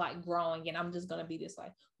about like growing, and I'm just gonna be this way,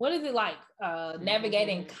 what is it like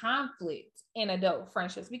navigating conflict in adult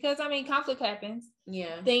friendships? Because I mean, conflict happens.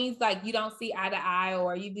 Yeah, things like you don't see eye to eye,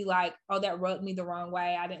 or you be like, oh, that rubbed me the wrong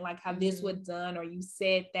way, I didn't like how this was done, or you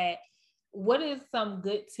said that. What is some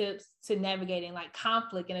good tips to navigating like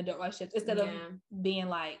conflict in adult relationships, instead of being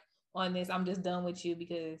like, on this, I'm just done with you,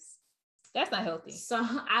 because that's not healthy. So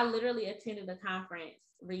I literally attended a conference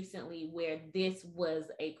recently where this was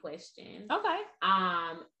a question. Okay.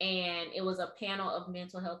 And it was a panel of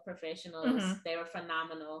mental health professionals. They were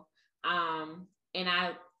phenomenal. And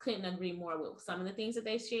I couldn't agree more with some of the things that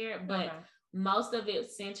they shared, but most of it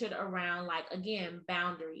centered around, like, again,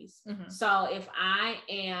 boundaries. So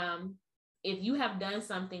if you have done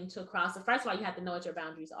something to cross, first of all, you have to know what your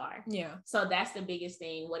boundaries are. Yeah. So that's the biggest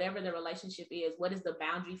thing. Whatever the relationship is, what is the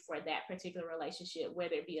boundary for that particular relationship?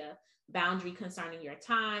 Whether it be a boundary concerning your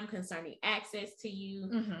time, concerning access to you,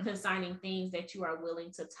 concerning things that you are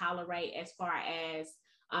willing to tolerate as far as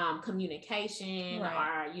communication,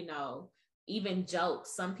 or, you know, even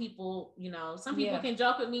jokes. Some people, you know, some people can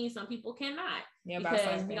joke with me, some people cannot,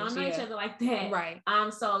 because we don't know each other like that. Right.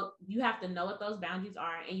 So you have to know what those boundaries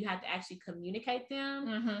are, and you have to actually communicate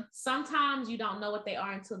them. Sometimes you don't know what they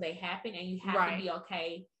are until they happen, and you have to be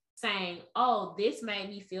okay saying, oh, this made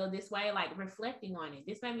me feel this way, like reflecting on it.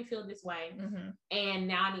 This made me feel this way. And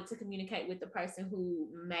now I need to communicate with the person who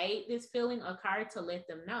made this feeling occur, to let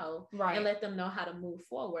them know, and let them know how to move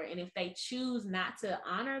forward. And if they choose not to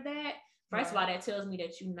honor that, first of all, that tells me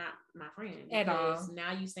that you're not my friend. At all.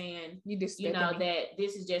 Now you're saying, you know, that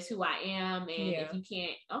this is just who I am. And if you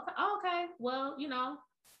can't, okay, well, you know,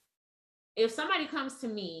 if somebody comes to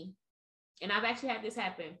me, and I've actually had this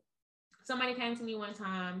happen. Somebody came to me one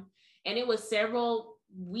time, and it was several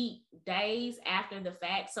days after the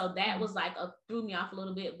fact. So that was like, threw me off a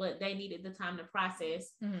little bit, but they needed the time to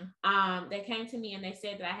process. They came to me and they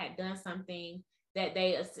said that I had done something that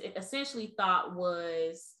they essentially thought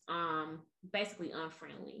was basically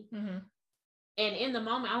unfriendly. And in the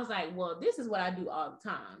moment, I was like, well, this is what I do all the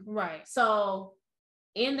time. Right. So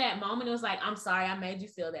in that moment, it was like, I'm sorry I made you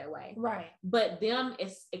feel that way. Right. But them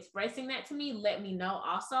expressing that to me let me know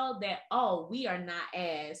also that, oh, we are not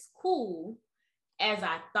as cool as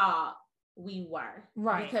I thought we were.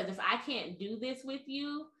 Right. Because if I can't do this with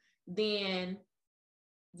you, then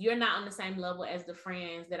you're not on the same level as the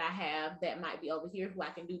friends that I have that might be over here who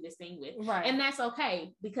I can do this thing with. Right. And that's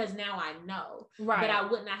okay, because now I know. Right. But I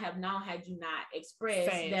would not have known had you not expressed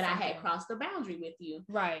that I had crossed the boundary with you.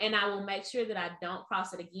 Right. And I will make sure that I don't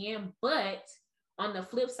cross it again. But on the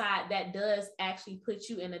flip side, that does actually put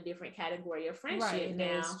you in a different category of friendship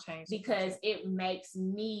now, because it makes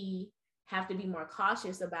me have to be more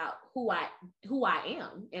cautious about who I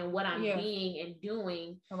am and what I'm being and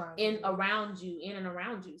doing in and around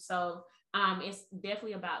you. So it's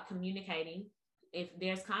definitely about communicating. If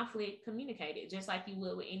there's conflict, communicate it just like you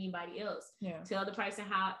would with anybody else. Tell the person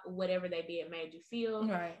how whatever they did made you feel.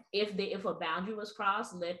 Right. If a boundary was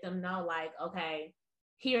crossed, let them know, like, okay,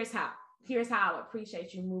 here's how I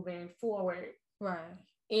appreciate you moving forward. Right.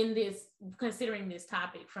 In this, considering this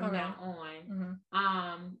topic from now on.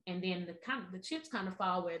 And then the chips kind of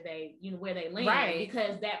fall where they land. Right.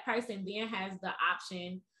 Because that person then has the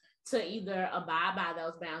option to either abide by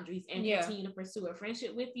those boundaries and continue to pursue a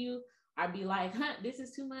friendship with you, or be like, this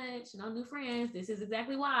is too much, no new friends, this is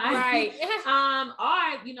exactly why. Right.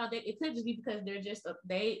 Or, you know, it could just be because they're just,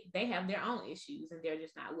 they have their own issues and they're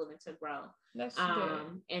just not willing to grow. That's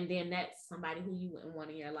true. And then that's somebody who you wouldn't want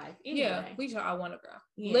in your life anyway. Yeah, we should all want to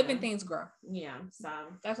grow. Living things grow. Yeah. So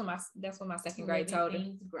that's what my second grade told me.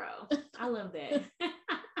 Things grow. I love that.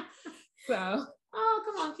 So oh,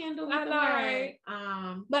 come on, Kendall. I know, right?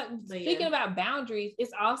 But speaking about boundaries,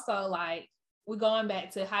 it's also like, we're going back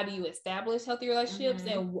to how do you establish healthy relationships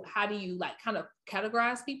and how do you like kind of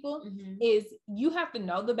categorize people is you have to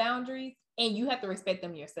know the boundaries and you have to respect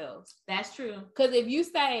them yourselves. That's true. Because if you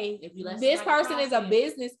say this person is a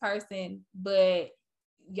business person, but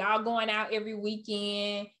y'all going out every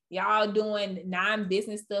weekend, y'all doing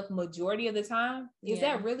non-business stuff majority of the time, is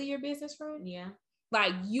that really your business friend? Yeah.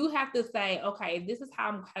 Like you have to say, okay, this is how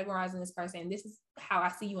I'm categorizing this person. This is how I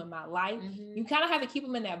see you in my life. You kind of have to keep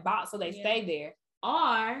them in that box so they stay there.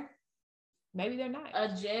 Or maybe they're not.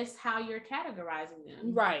 Adjust how you're categorizing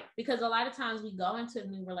them. Right. Because a lot of times we go into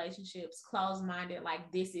new relationships closed-minded, like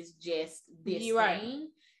this is just this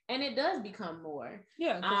thing. And it does become more.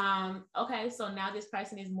 Yeah. Okay, so now this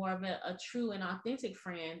person is more of a true and authentic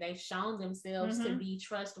friend. They've shown themselves to be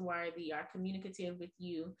trustworthy or communicative with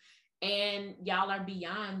you. And y'all are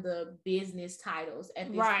beyond the business titles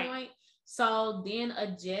at this point. So then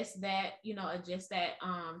adjust that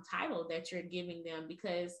title that you're giving them,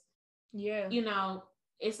 because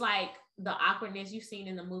it's like the awkwardness you've seen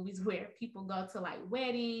in the movies where people go to like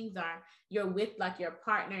weddings or you're with like your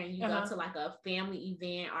partner and you go to like a family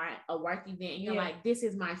event or a work event and you're like, this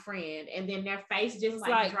is my friend. And then their face just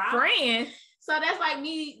like drops. Friend. So that's like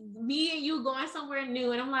me and you going somewhere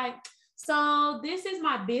new. And I'm like, so this is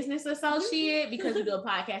my business associate because we do a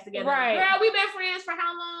podcast together. Right. Girl, we've been friends for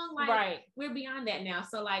how long? Like, we're beyond that now.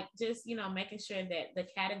 So like, just, making sure that the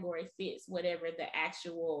category fits whatever the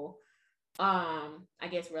actual, I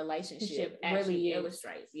guess, relationship actually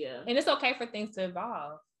illustrates. Yeah. And it's okay for things to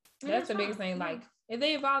evolve. That's the biggest thing. Like, if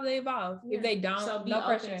they evolve, they evolve. Yeah. If they don't, so be no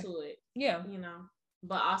open pressure to it. Yeah.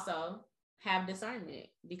 But also have discernment,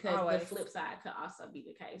 because the flip side could also be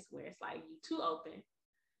the case where it's like you too open.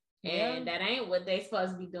 And that ain't what they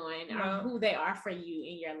supposed to be doing or who they are for you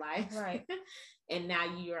in your life. Right. And now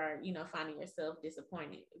you are, finding yourself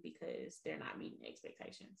disappointed because they're not meeting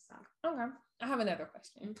expectations. So okay. I have another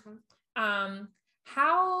question. Okay.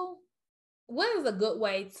 What is a good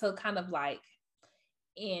way to kind of like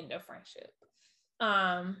end a friendship?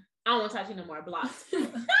 I don't want to talk to you no more. Blocks.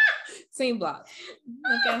 Team block.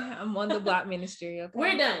 Okay. I'm on the block ministry. Okay.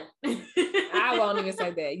 We're done. I won't even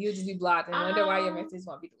say that. You'll just be blocked and wonder why your message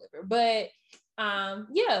won't be delivered. But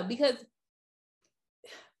because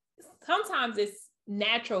sometimes it's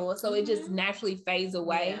natural, so it just naturally fades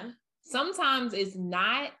away. Yeah. Sometimes it's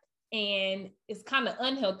not, and it's kind of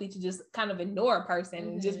unhealthy to just kind of ignore a person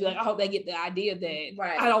and just be like, I hope they get the idea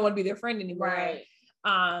that I don't want to be their friend anymore. Right.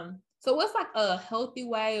 So what's like a healthy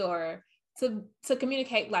way or to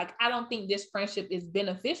communicate, like, I don't think this friendship is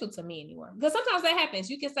beneficial to me anymore? Because sometimes that happens.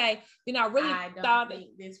 You can say, I don't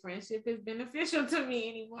think this friendship is beneficial to me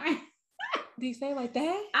anymore. Do you say it like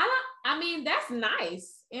that? I mean, that's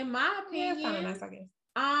nice. In my opinion. Yeah, kind of nice, I guess.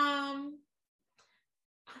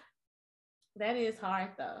 That is hard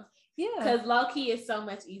though. Yeah. Because low key is so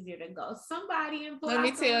much easier to ghost somebody and let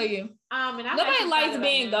me tell you. And nobody likes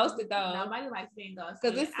being ghosted though. Nobody likes being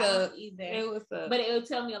ghosted. Because it's but it will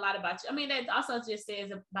tell me a lot about you. I mean, that also just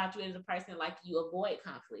says about you as a person, like you avoid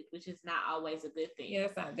conflict, which is not always a good thing. Yeah,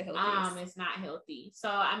 it's not the healthiest. It's not healthy. So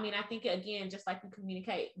I mean, I think again, just like you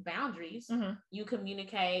communicate boundaries, you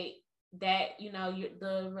communicate that,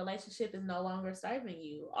 the relationship is no longer serving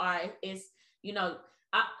you, or it's,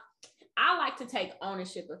 I like to take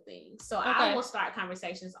ownership of things. So I will start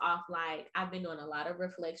conversations off like, I've been doing a lot of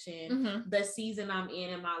reflection. The season I'm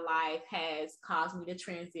in my life has caused me to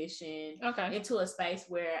transition into a space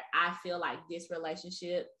where I feel like this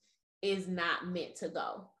relationship is not meant to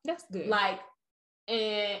go. That's good. Like,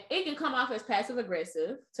 and it can come off as passive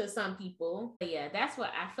aggressive to some people. But yeah, that's what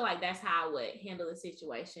I feel like, that's how I would handle the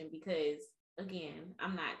situation, because again,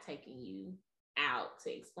 I'm not taking you out to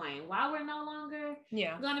explain why we're no longer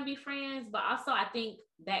going to be friends. But also I think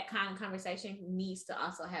that kind of conversation needs to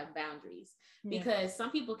also have boundaries, because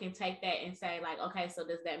some people can take that and say like, okay, so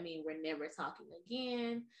does that mean we're never talking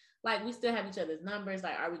again? Like, we still have each other's numbers.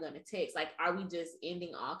 Like, are we going to text? Like, are we just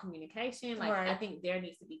ending all communication? Like, I think there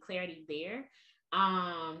needs to be clarity there.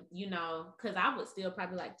 Because I would still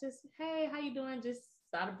probably like, just, hey, how you doing? Just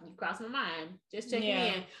thought of you, crossed my mind, just checking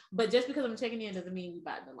in. But just because I'm checking in doesn't mean we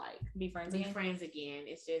about to like be friends again.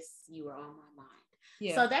 It's just you were on my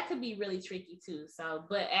mind. So that could be really tricky too. So,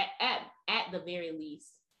 but at the very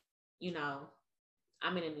least,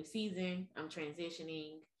 I'm in a new season, I'm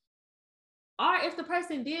transitioning. Or if the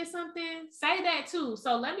person did something, say that too.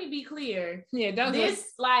 So let me be clear. Yeah,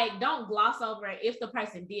 don't gloss over it if the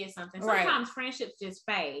person did something. Sometimes friendships just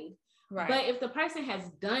fade. Right. But if the person has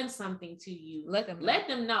done something to you, let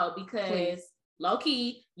them know, because low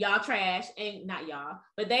key, y'all trash, and not y'all,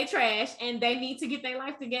 but they trash, and they need to get their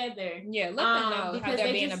life together. Yeah, let them know because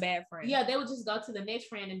they're being a bad friend. Yeah, they would just go to the next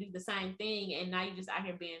friend and do the same thing, and now you're just out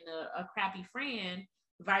here being a crappy friend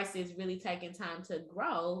versus really taking time to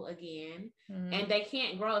grow again. Mm-hmm. And they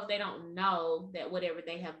can't grow if they don't know that whatever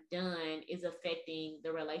they have done is affecting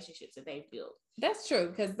the relationships that they've built. That's true,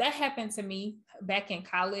 because that happened to me back in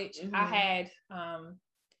college. Mm-hmm. I had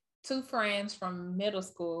 2 friends from middle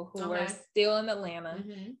school who were still in Atlanta.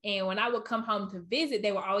 Mm-hmm. And when I would come home to visit,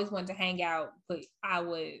 they would always want to hang out, but I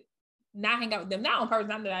would not hang out with them. Not on purpose,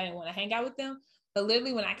 not that I didn't want to hang out with them, but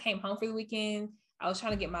literally when I came home for the weekend, I was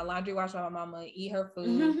trying to get my laundry washed by my mama, eat her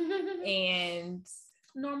food, and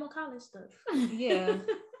normal college stuff. Yeah.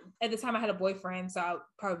 At the time I had a boyfriend, so I'll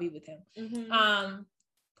probably be with him. Mm-hmm.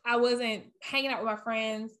 I wasn't hanging out with my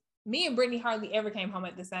friends. Me and Brittany hardly ever came home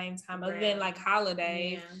at the same time, other than like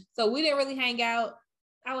holidays. Yeah. So we didn't really hang out.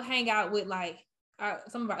 I would hang out with like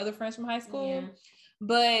some of our other friends from high school. Yeah.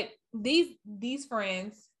 But these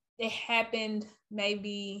friends, it happened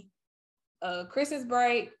maybe a Christmas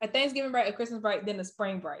break, a Thanksgiving break, a Christmas break, then a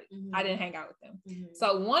spring break. Mm-hmm. I didn't hang out with them. Mm-hmm.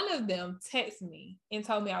 So one of them texted me and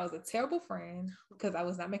told me I was a terrible friend because I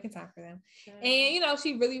was not making time for them. Sure. And,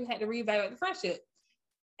 she really had to reevaluate the friendship.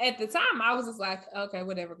 At the time, I was just like, okay,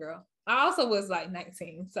 whatever, girl. I also was like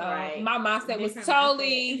 19. So my mindset was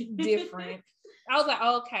totally different. I was like,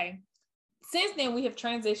 okay. Since then, we have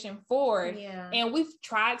transitioned forward and we've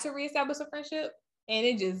tried to reestablish a friendship and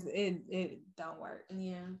it don't work.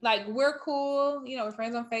 Yeah. Like we're cool, we're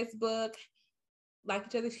friends on Facebook, like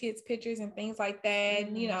each other's kids' pictures and things like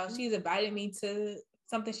that. Mm-hmm. She's invited me to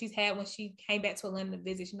something she's had when she came back to Atlanta to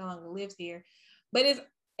visit. She no longer lives here. But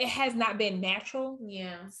it has not been natural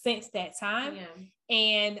since that time. Yeah.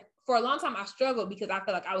 And for a long time, I struggled because I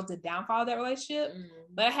felt like I was the downfall of that relationship.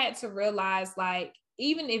 Mm-hmm. But I had to realize, like,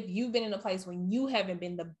 even if you've been in a place when you haven't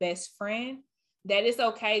been the best friend, that it's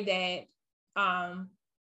okay that,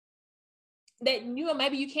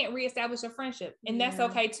 maybe you can't reestablish a friendship. And that's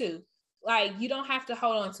okay too. Like, you don't have to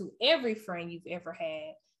hold on to every friend you've ever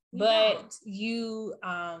had. But you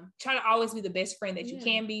try to always be the best friend that you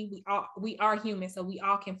can be. We are human, so we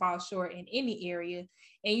all can fall short in any area.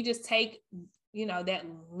 And you just take, that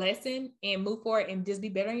lesson and move forward and just be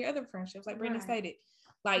better in your other friendships, like Brittany stated.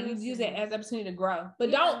 Like you use it as an opportunity to grow.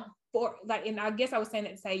 But don't and I guess I was saying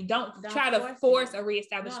that to say don't try to force a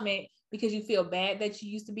reestablishment because you feel bad that you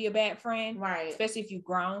used to be a bad friend. Right. Especially if you've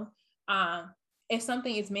grown. If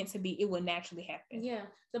something is meant to be, it will naturally happen. Yeah.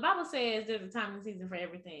 The Bible says there's a time and season for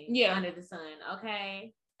everything under the sun.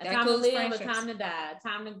 Okay. A time to live, a time to die, a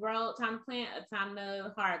time to grow, a time to plant, a time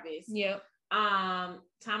to harvest. Yep.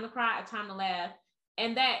 Time to cry, a time to laugh.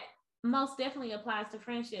 And that most definitely applies to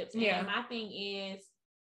friendships. And my thing is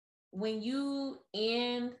when you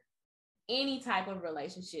end any type of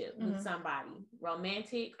relationship with somebody,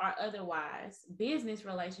 romantic or otherwise, business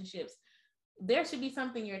relationships, there should be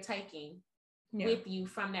something you're taking with you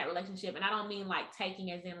from that relationship. And I don't mean like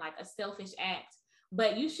taking as in like a selfish act,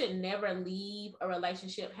 but you should never leave a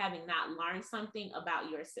relationship having not learned something about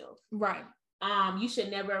yourself. Right. You should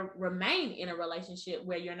never remain in a relationship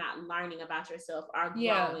where you're not learning about yourself or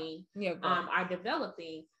growing, or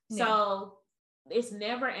developing. Yeah. So it's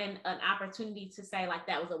never an opportunity to say like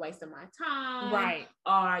that was a waste of my time, right?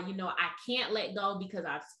 Or I can't let go because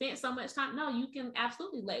I've spent so much time. No, you can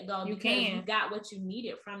absolutely let go because you got what you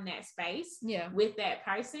needed from that space with that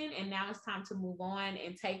person, and now it's time to move on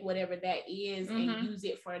and take whatever that is and use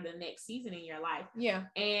it for the next season in your life. Yeah,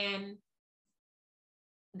 and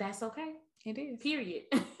that's okay. It is. Period.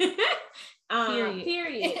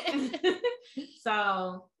 Period.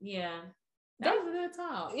 So yeah. That was a good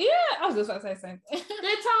talk. Yeah, I was just about to say something.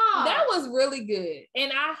 Good talk. That was really good.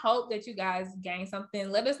 And I hope that you guys gain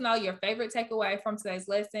something. Let us know your favorite takeaway from today's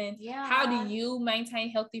lesson. Yeah. How do you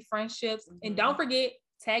maintain healthy friendships? Mm-hmm. And don't forget,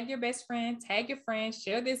 tag your best friend, tag your friends,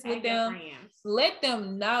 share this with them. Let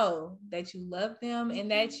them know that you love them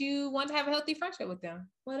and that you want to have a healthy friendship with them.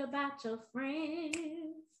 What about your friends?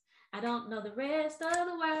 I don't know the rest of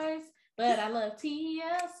the words, but I love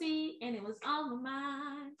TLC and it was on my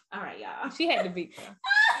mind. All right, y'all. She had to beat them.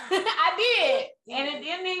 I did. And it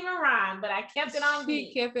didn't even rhyme, but I kept it on beat.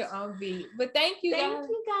 She kept it on beat. But thank you guys. Thank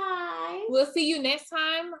you guys. We'll see you next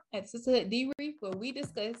time at Sisterhood Debrief, where we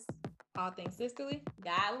discuss all things sisterly,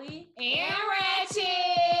 godly, and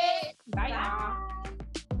ratchet. Bye, y'all.